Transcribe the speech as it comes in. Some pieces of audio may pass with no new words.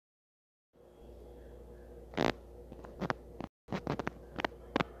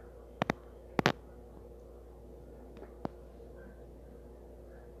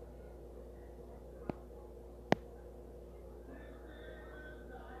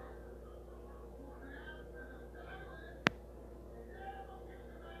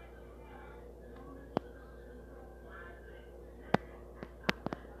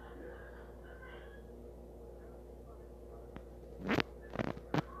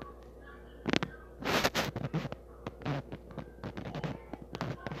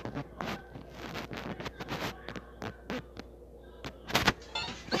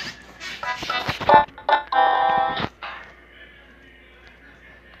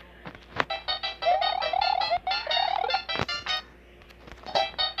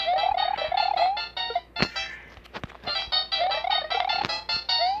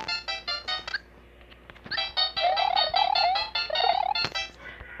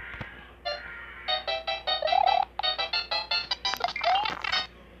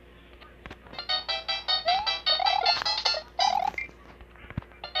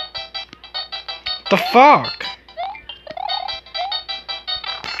The fuck?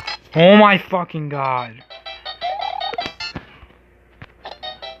 Oh my fucking god.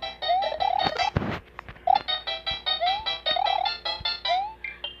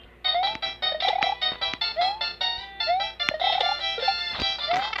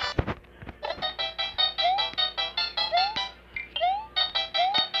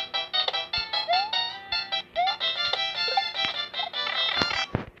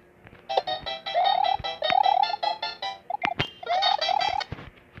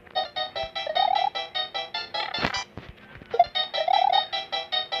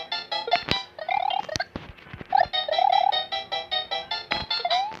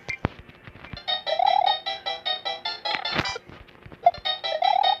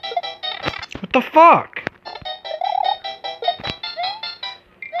 What the fuck?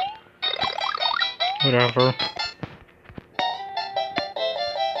 Whatever.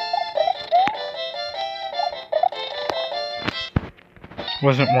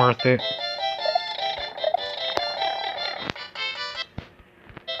 Wasn't worth it.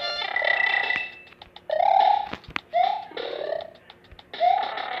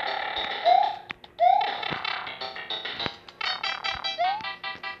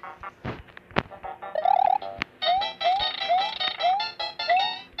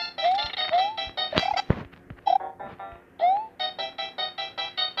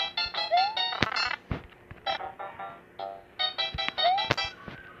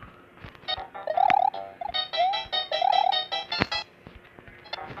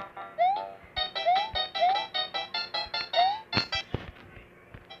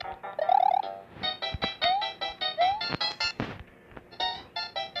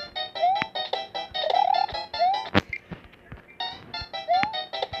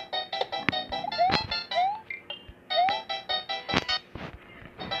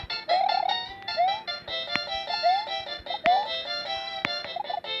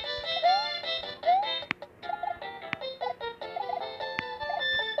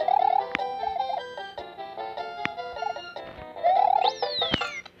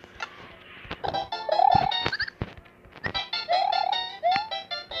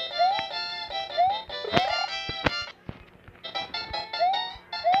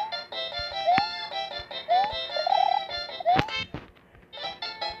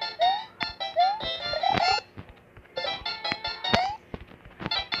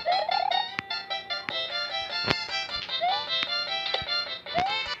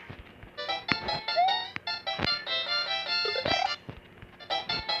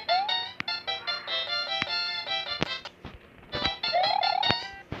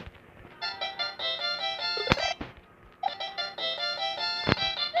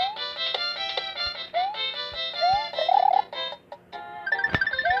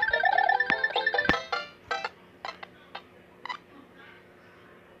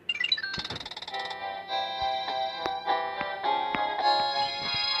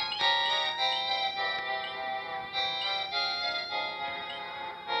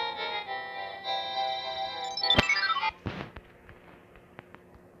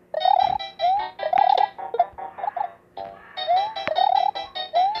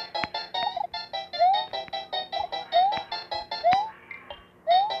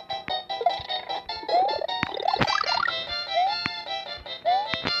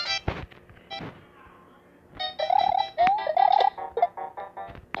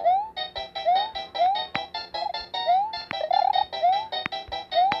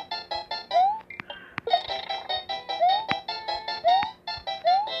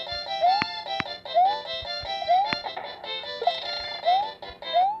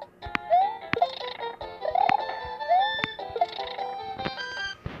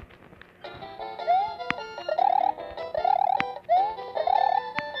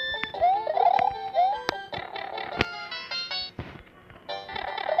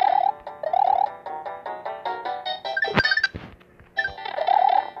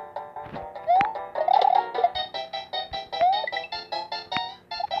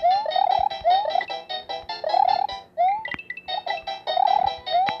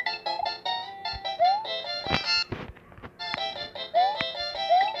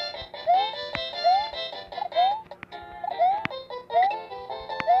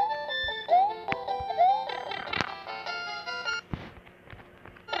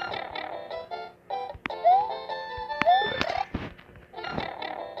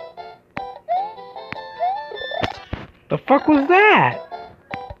 The fuck was that?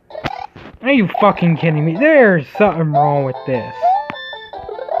 Are you fucking kidding me? There's something wrong with this.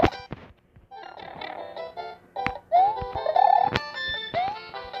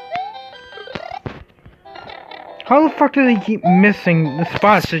 How the fuck do they keep missing the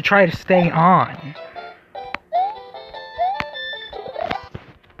spots to try to stay on?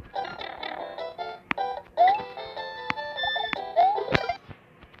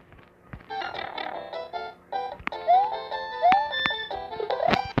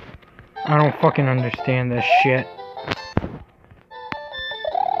 I don't fucking understand this shit.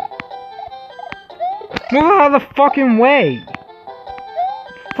 Move out of the fucking way!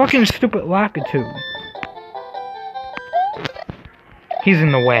 Fucking stupid Lakitu. He's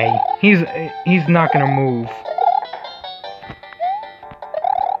in the way. He's not gonna move.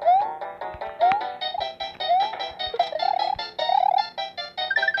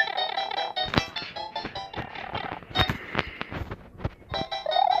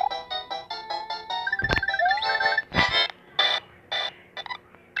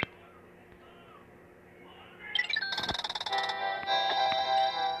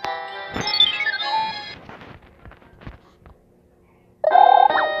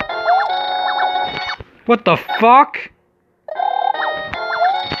 What the fuck?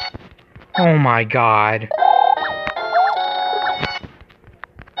 Oh my god.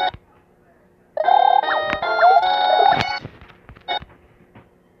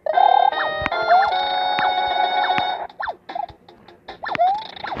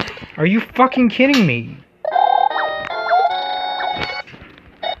 Are you fucking kidding me?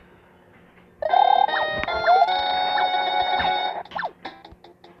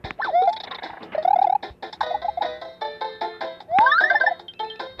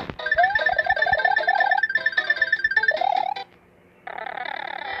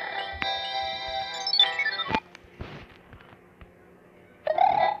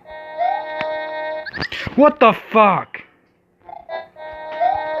 What the fuck?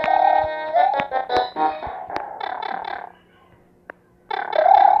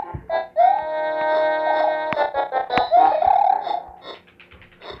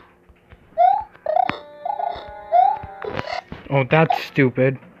 Oh, that's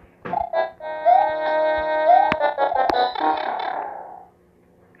stupid.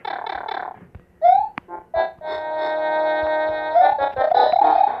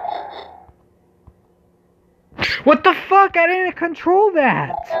 What the fuck? I didn't control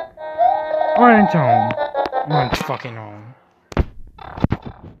that! On its own. On its fucking own.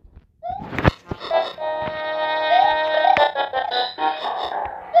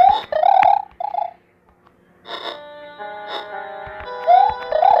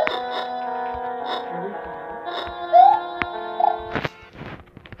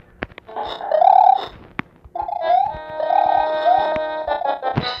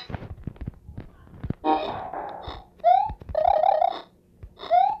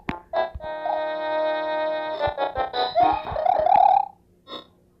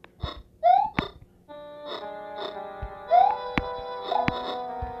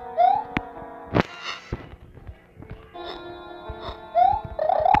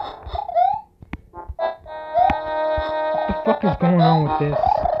 What the fuck is going on with this?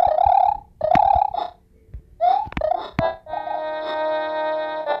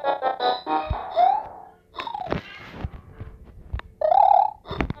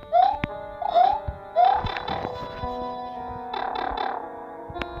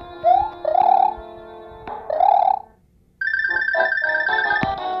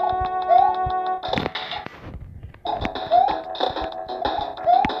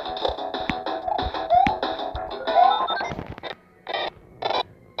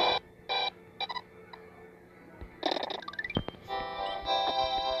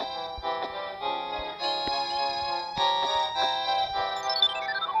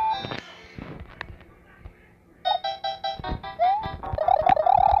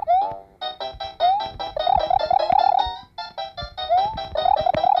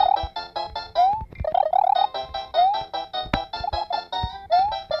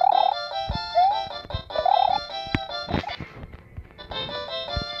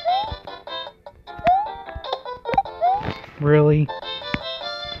 Really?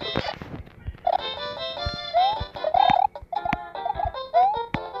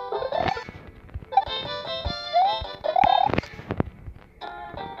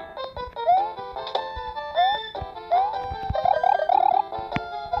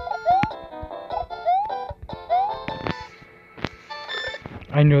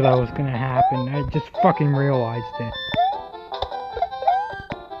 I knew that was gonna happen. I just fucking realized it.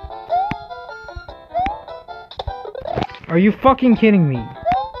 Are you fucking kidding me?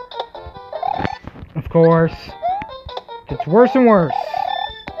 Of course. It's worse and worse.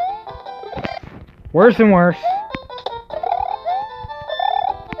 Worse and worse.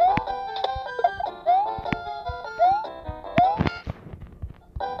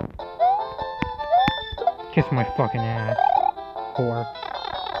 Kiss my fucking ass. Whore.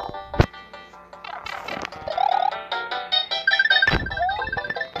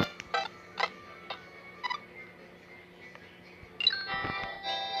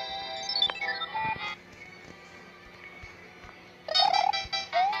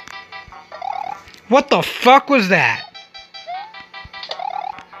 What the fuck was that?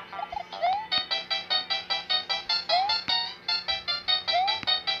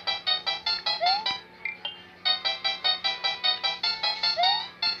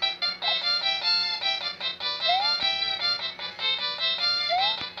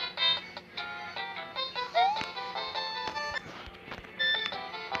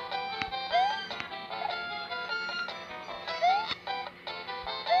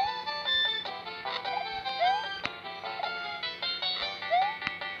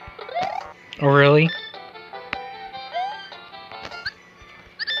 Oh, really?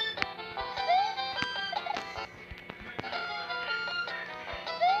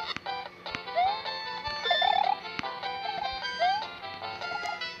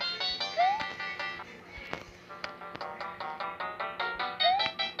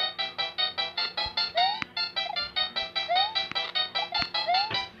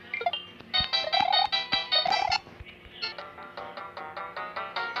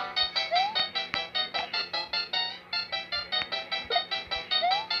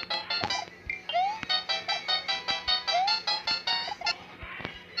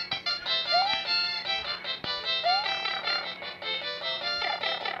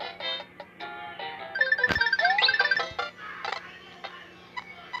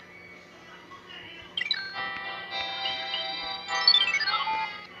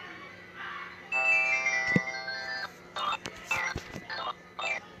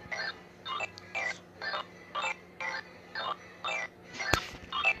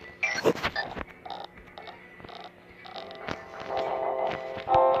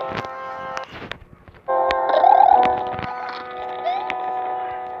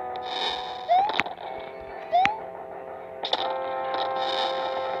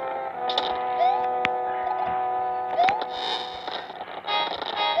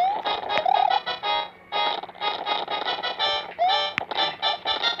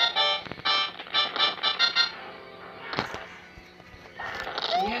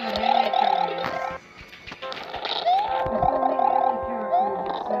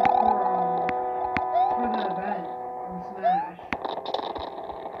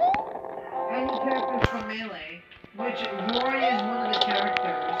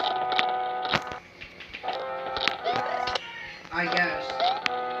 I guess.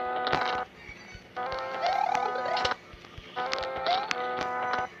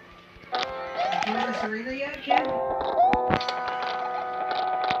 You join this arena yet, kid?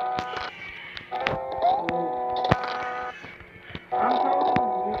 I'm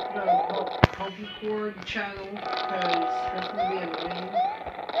probably with the Pokecord channel because that's gonna be annoying.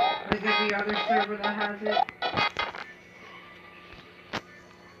 Like every other server that has it.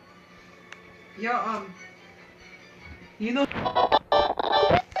 Yo, you know.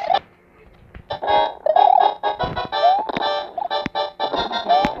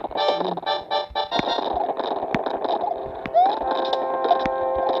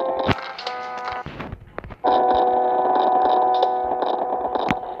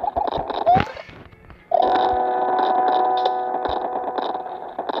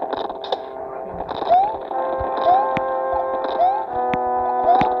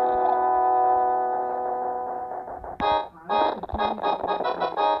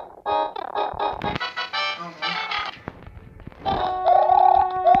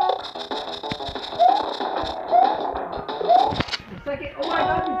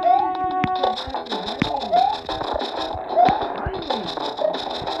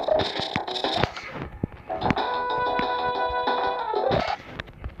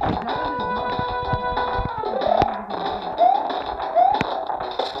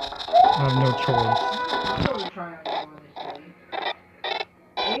 I have no choice.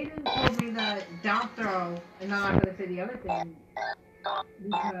 Aiden told me that don't throw, and I'm not gonna say the other thing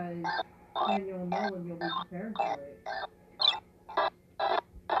because then you'll know and you'll be prepared for it.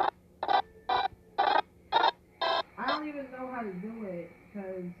 I don't even know how to do it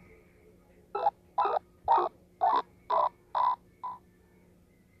because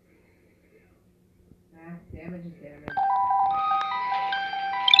damage is damage.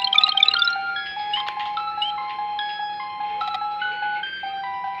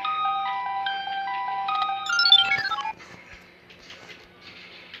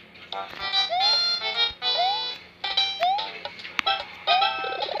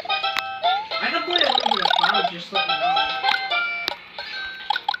 just let you know.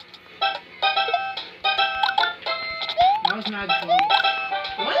 That was mad close.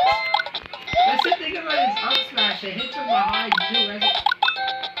 What? That's the thing about his up smash. It hits from behind too. Right?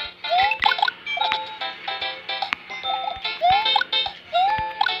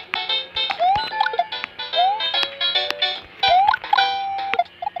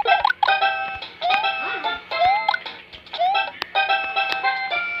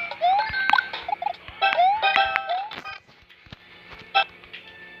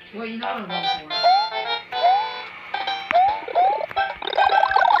 Well, you know what I'm going for.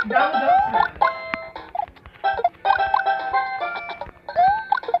 That was up smash.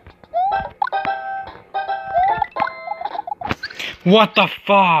 What the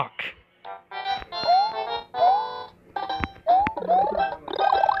fuck?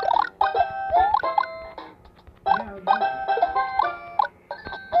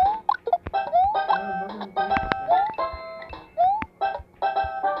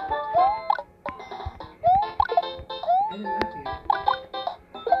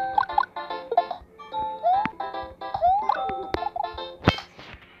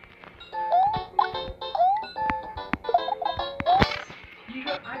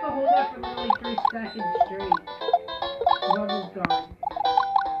 I could hold that for literally 3 seconds straight. Level's gone.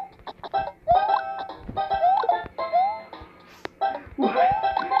 What?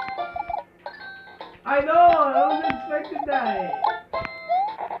 I know! I wasn't expecting that!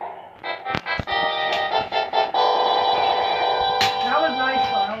 That was nice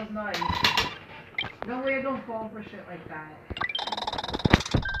though, that was nice. Don't worry, I don't fall for shit like that.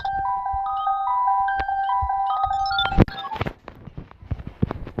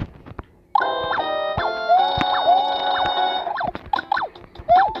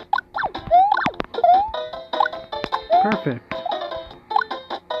 Perfect.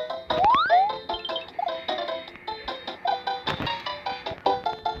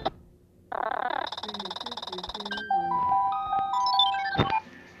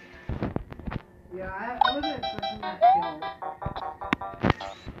 Yeah, I wasn't expecting that kill.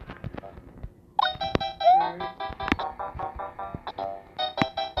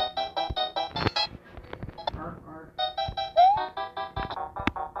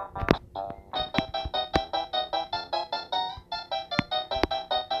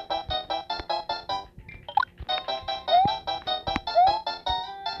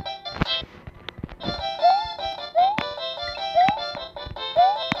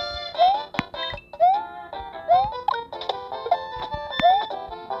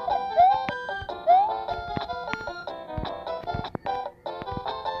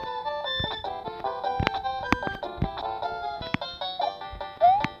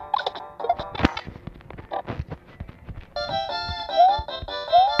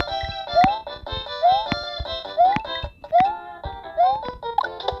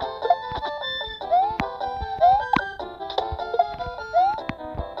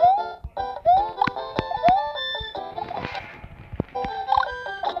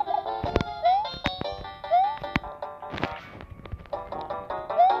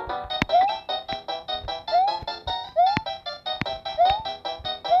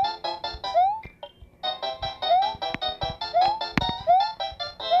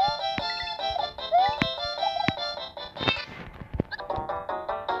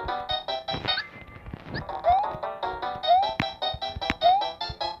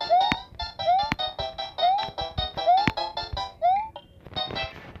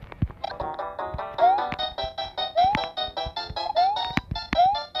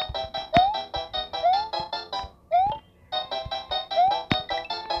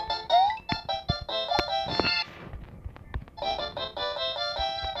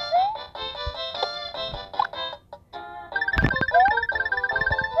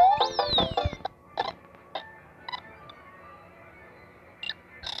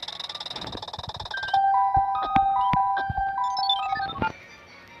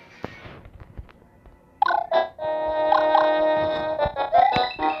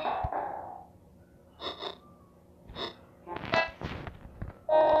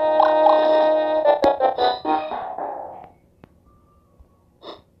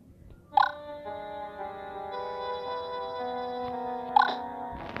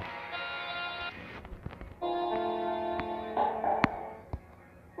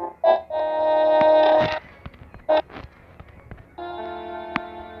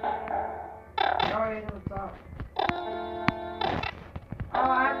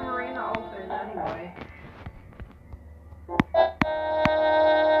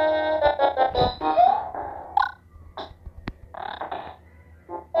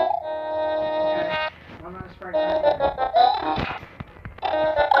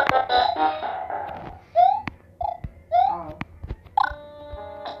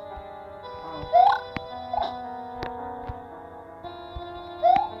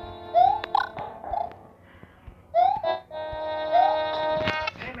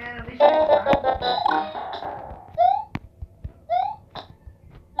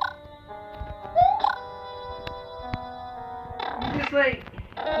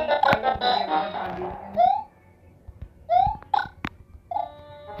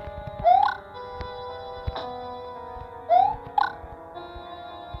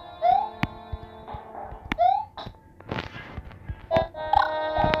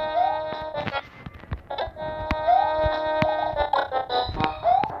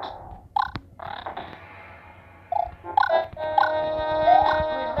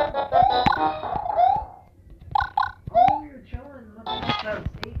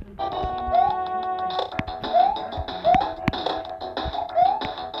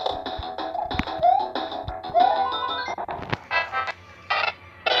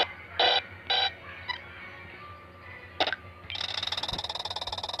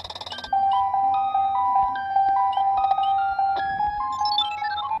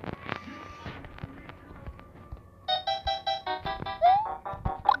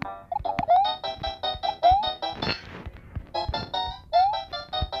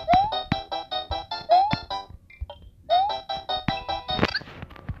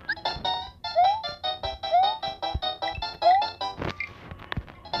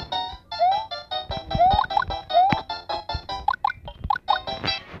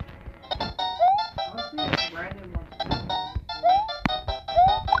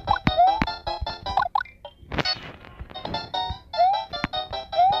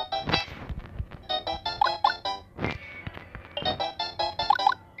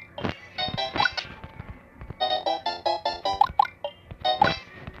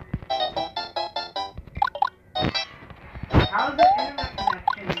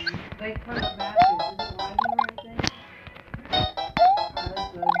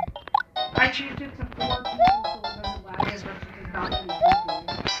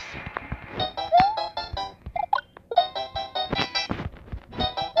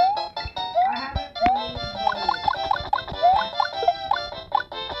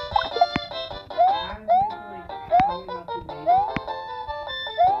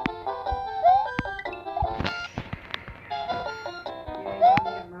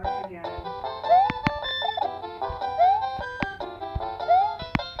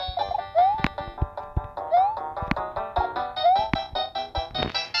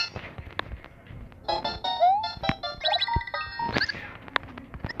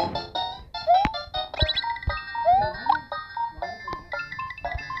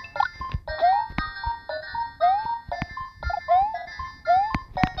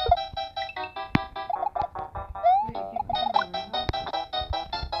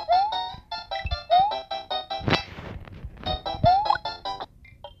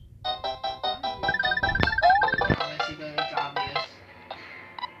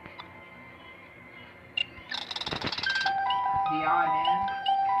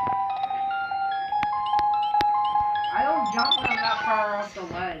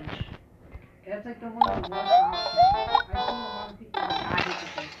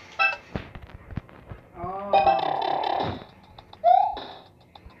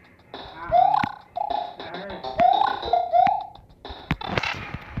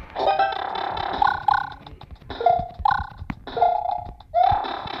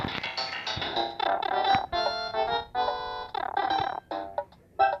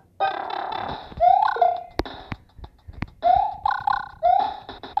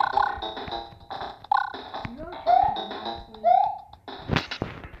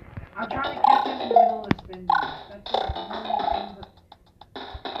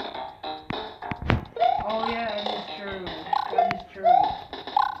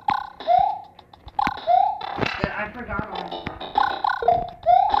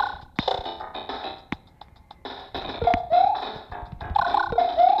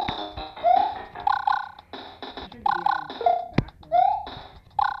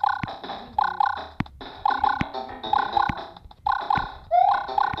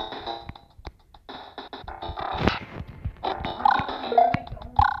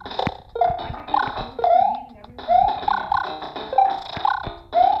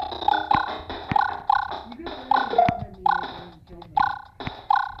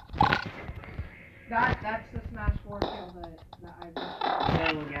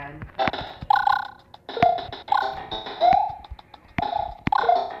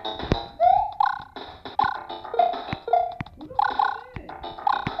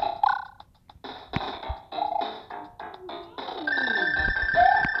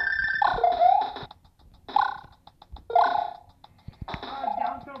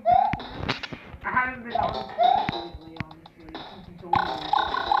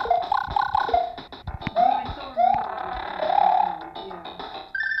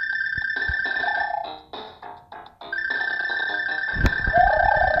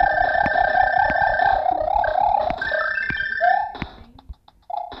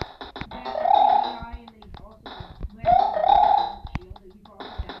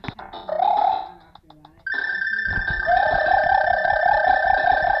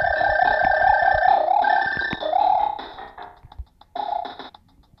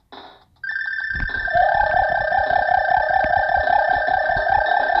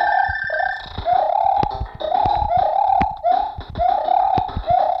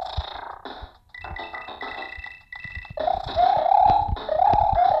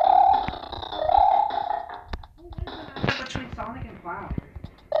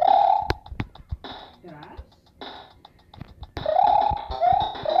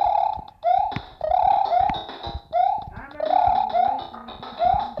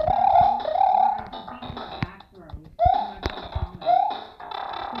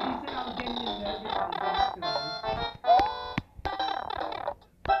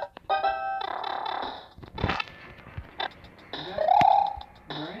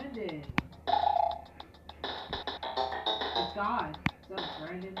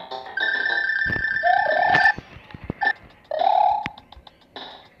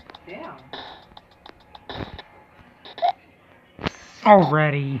 Damn.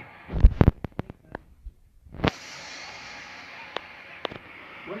 Already.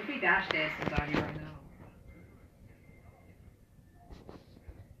 What if he dash dances on you right now?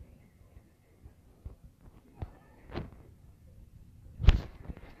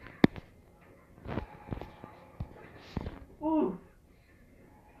 Ooh.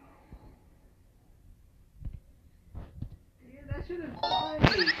 Yeah, that shit is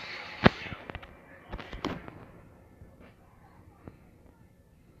funny.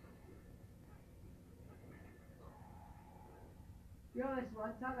 Yo, this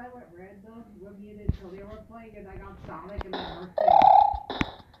one time I went random when me and Antonio were playing and I got Sonic and then Earth King.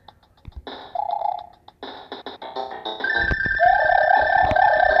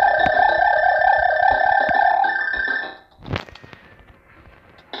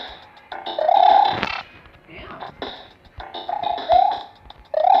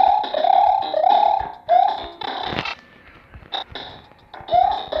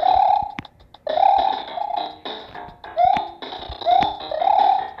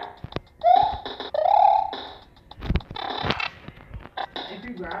 If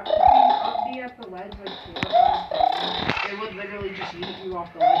you up me at the ledge like 4 or 5 times, it would literally just yeet you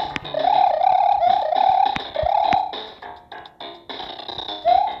off the ledge and kill you.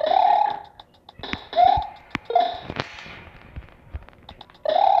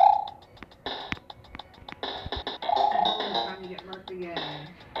 It's time to get murked again.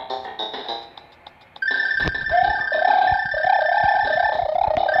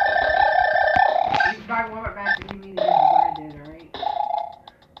 By warm-up match, you mean to get branded, alright?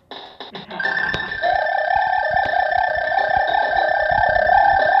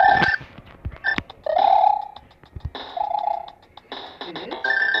 It is?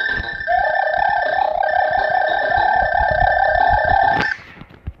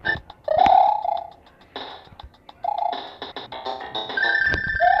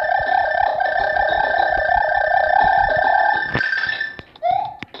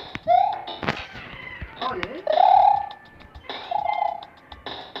 Oh, it is?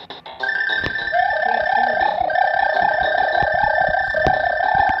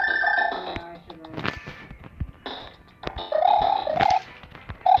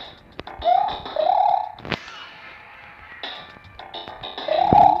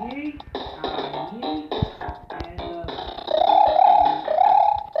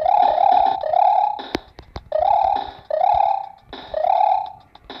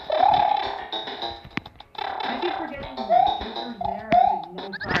 I keep forgetting that Joker's there has no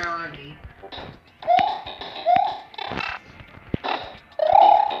priority.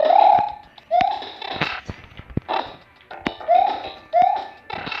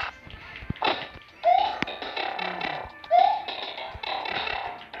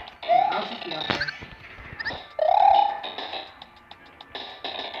 I'll just be up there.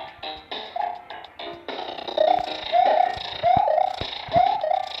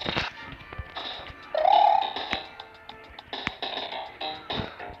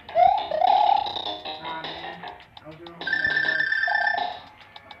 Ah, man. I was really hoping that would work.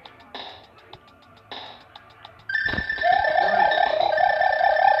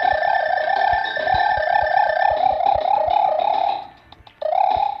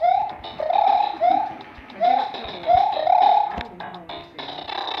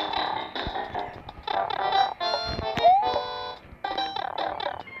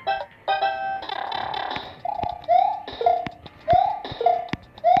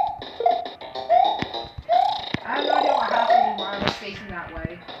 I have no idea what happened while I was facing that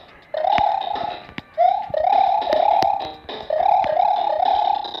way.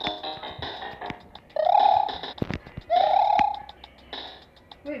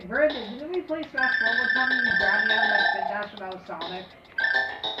 Wait, Brandon, didn't we play Smash 4 one time and you grabbed me out of my spin dash when I was Sonic?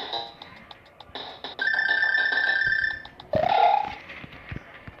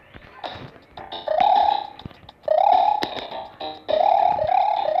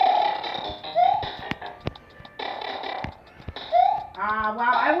 Ah,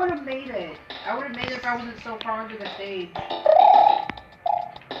 wow, I would have made it. I would have made it if I wasn't so far into the stage.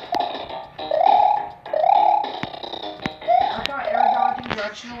 I thought air dodging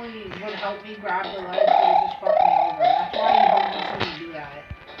directionally would help me grab the ledge, but it just fucked me over. That's why you don't necessarily do that.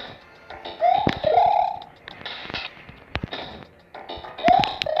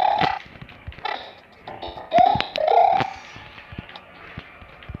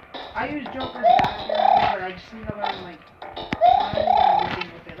 I use Joker's back here, but I just need to learn, like, timing and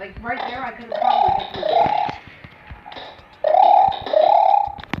moving with it. Like, right there, I could have probably hit you with it.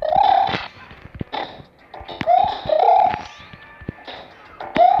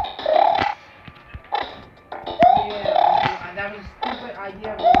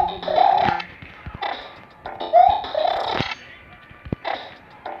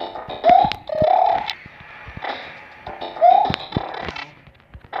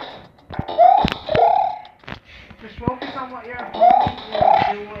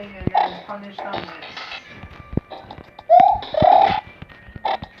 punished on this.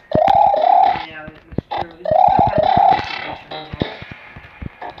 Yeah, that's true. It just depends on the situation.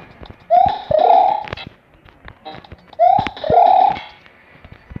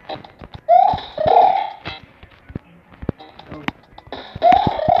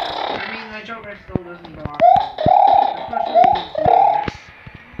 I mean, the Joker still doesn't go off. Especially against you.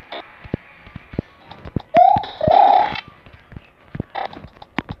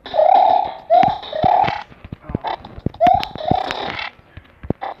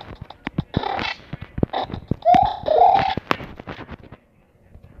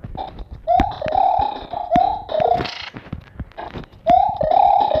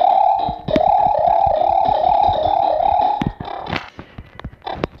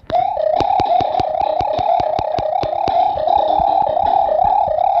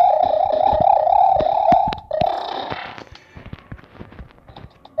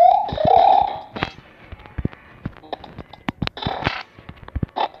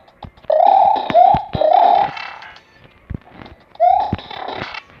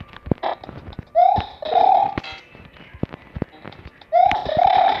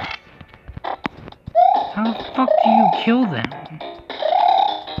 How the fuck do you kill them?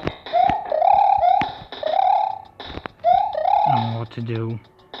 I don't know what to do.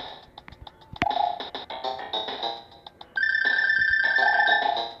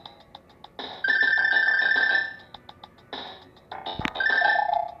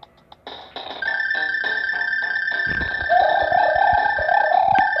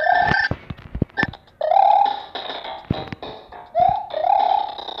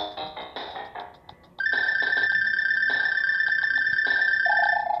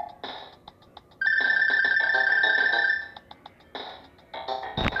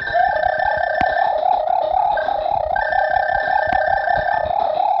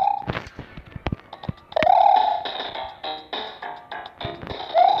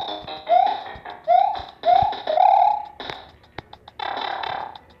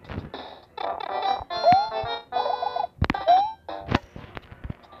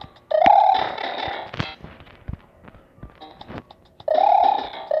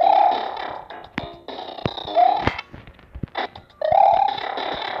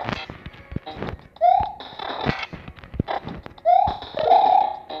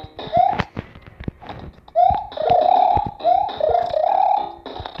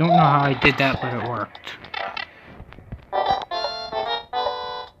 Don't know how I did that, but it worked.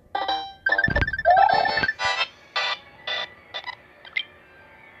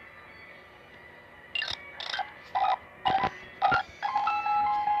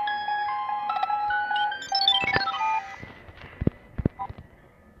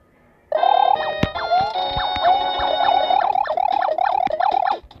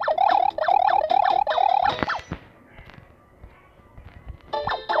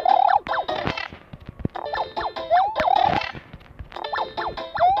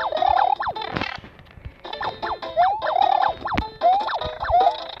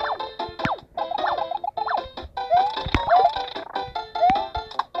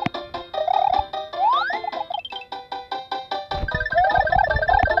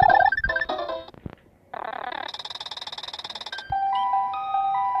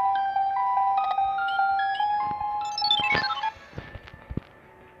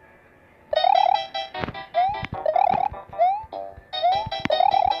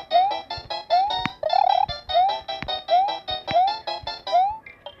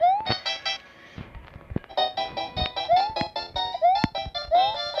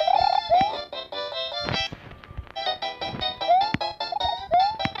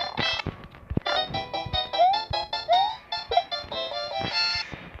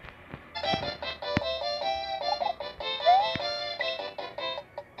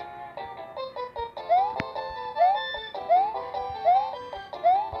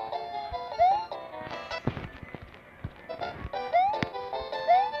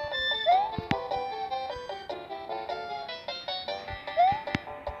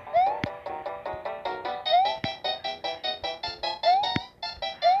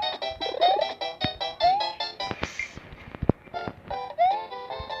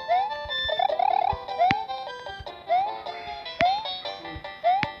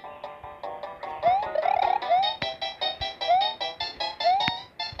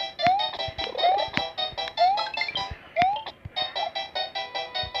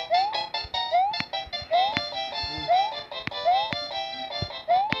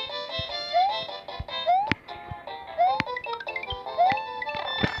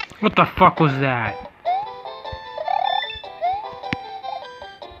 What the fuck was that?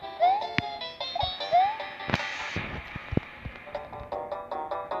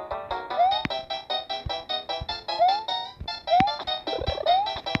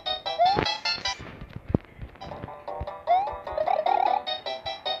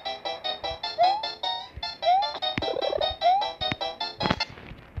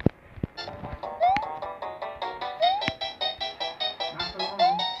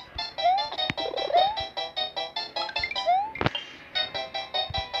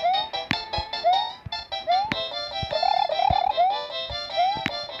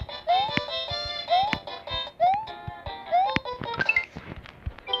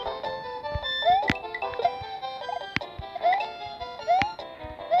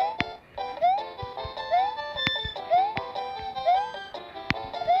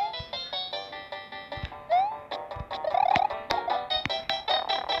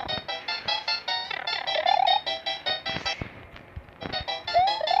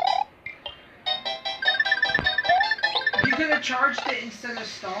 charged it instead of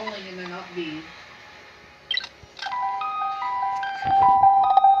stalling and then up B.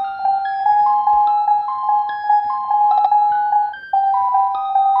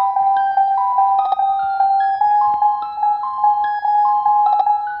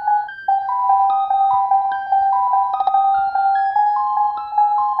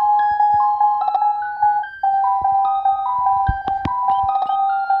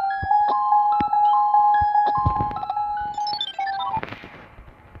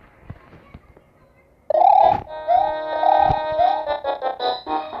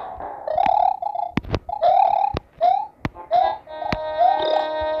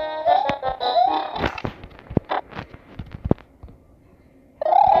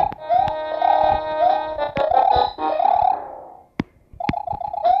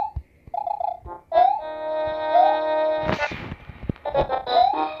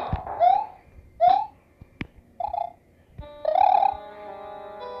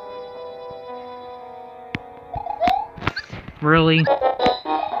 Really?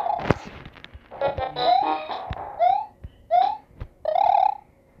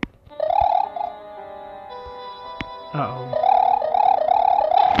 Uh-oh.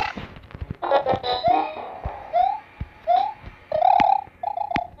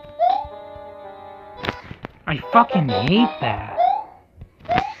 I fucking hate that.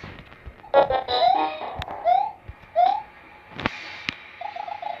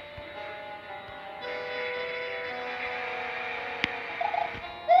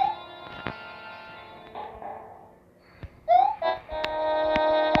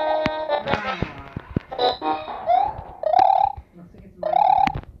 Looks like it's my turn.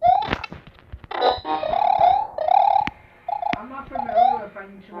 I'm not familiar with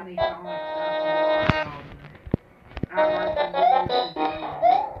finding too many comics. That's why outright familiar to do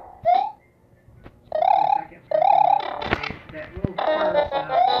the second person that little first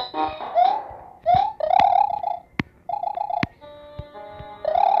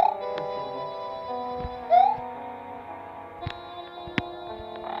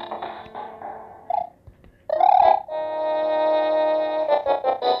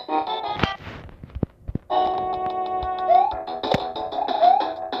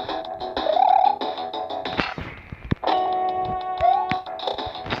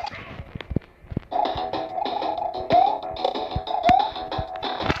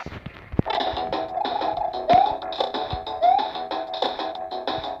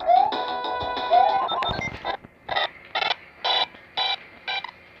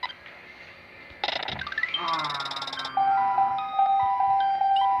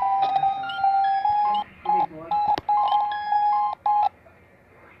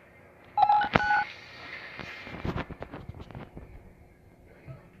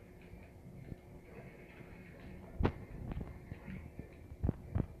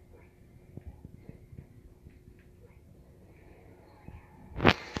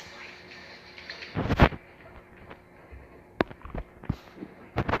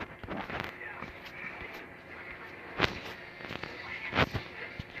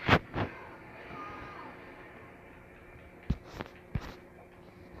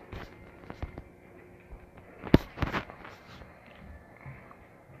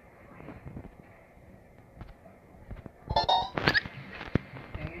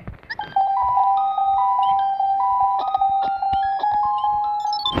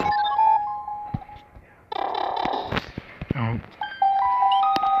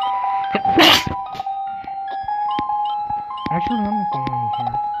Actually, let me go in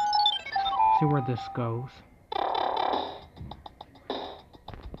here. See where this goes.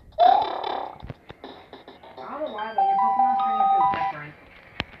 I don't know why, but your Pokemon trainer feels different.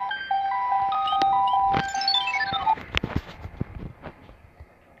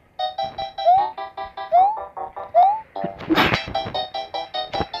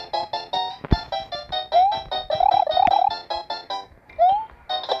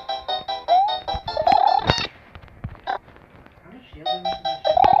 How much shield damage does that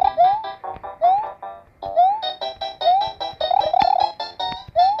shit do?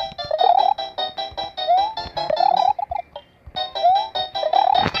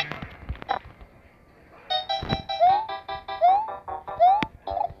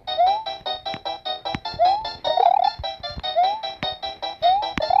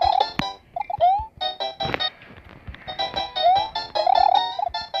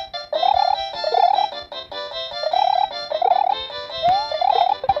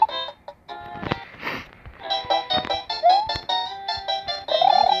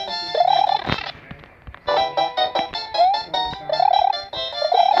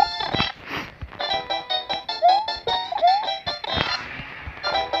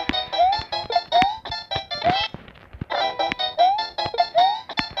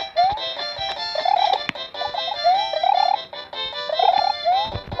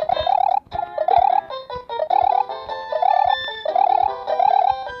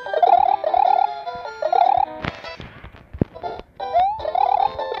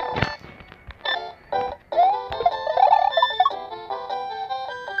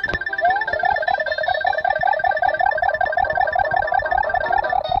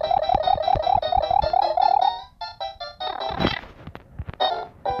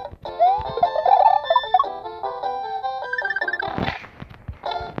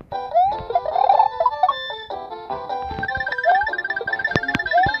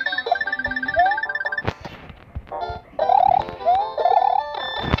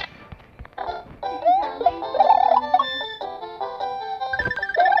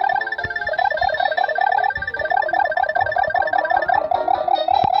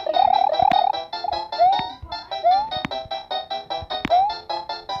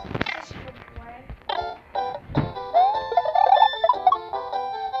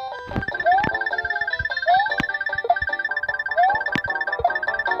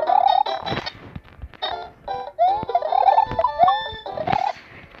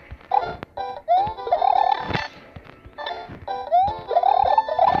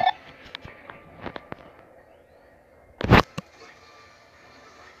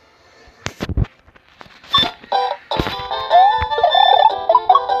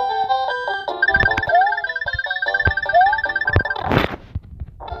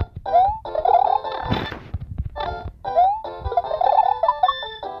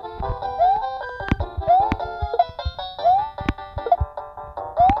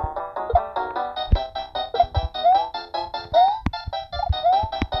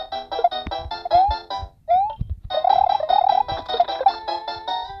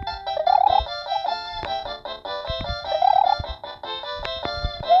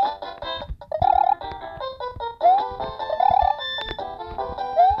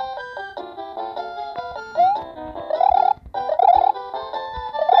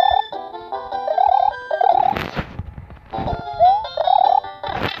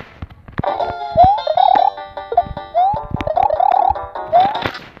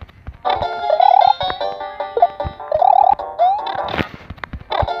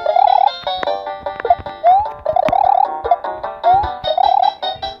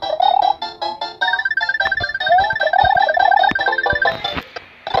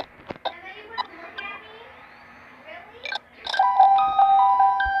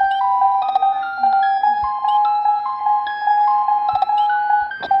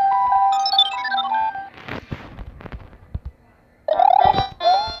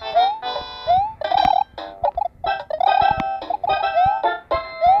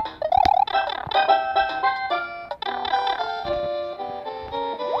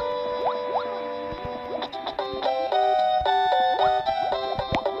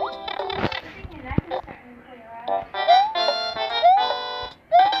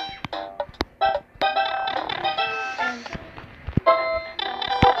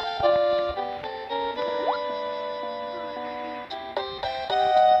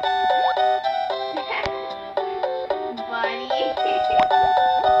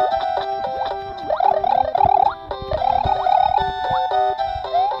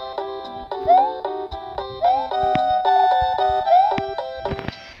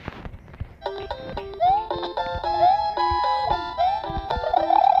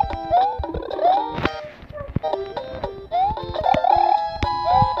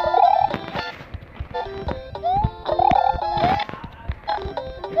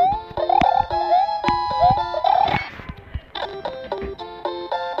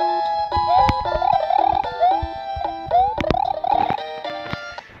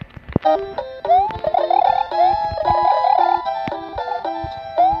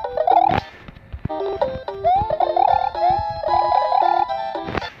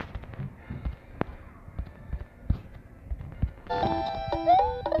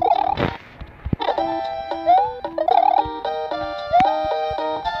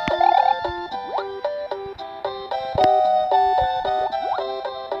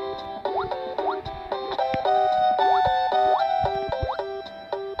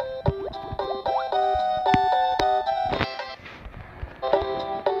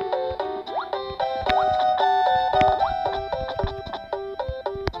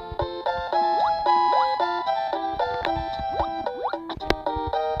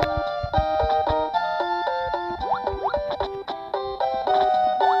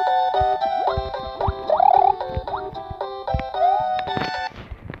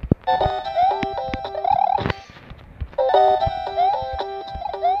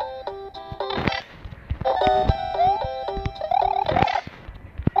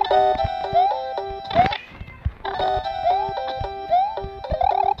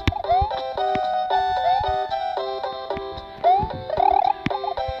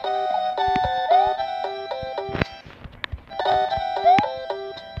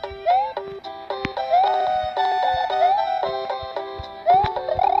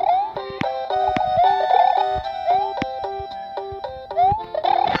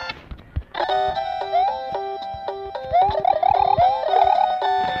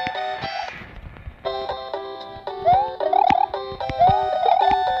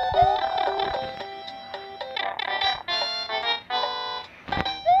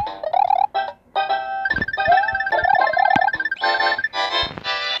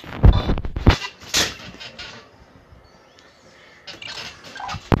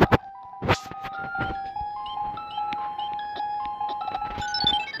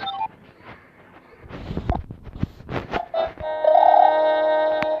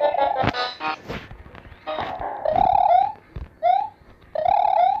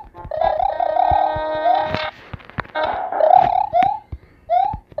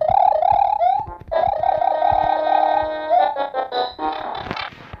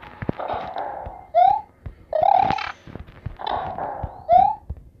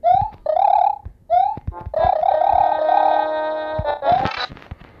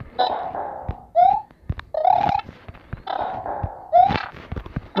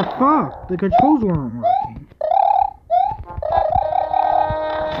 fuck? The controls weren't working.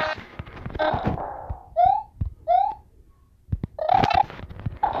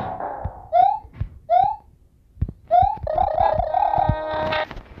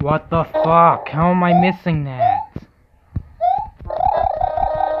 What the fuck? How am I missing that?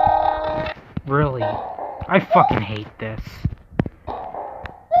 Really? I fucking hate this.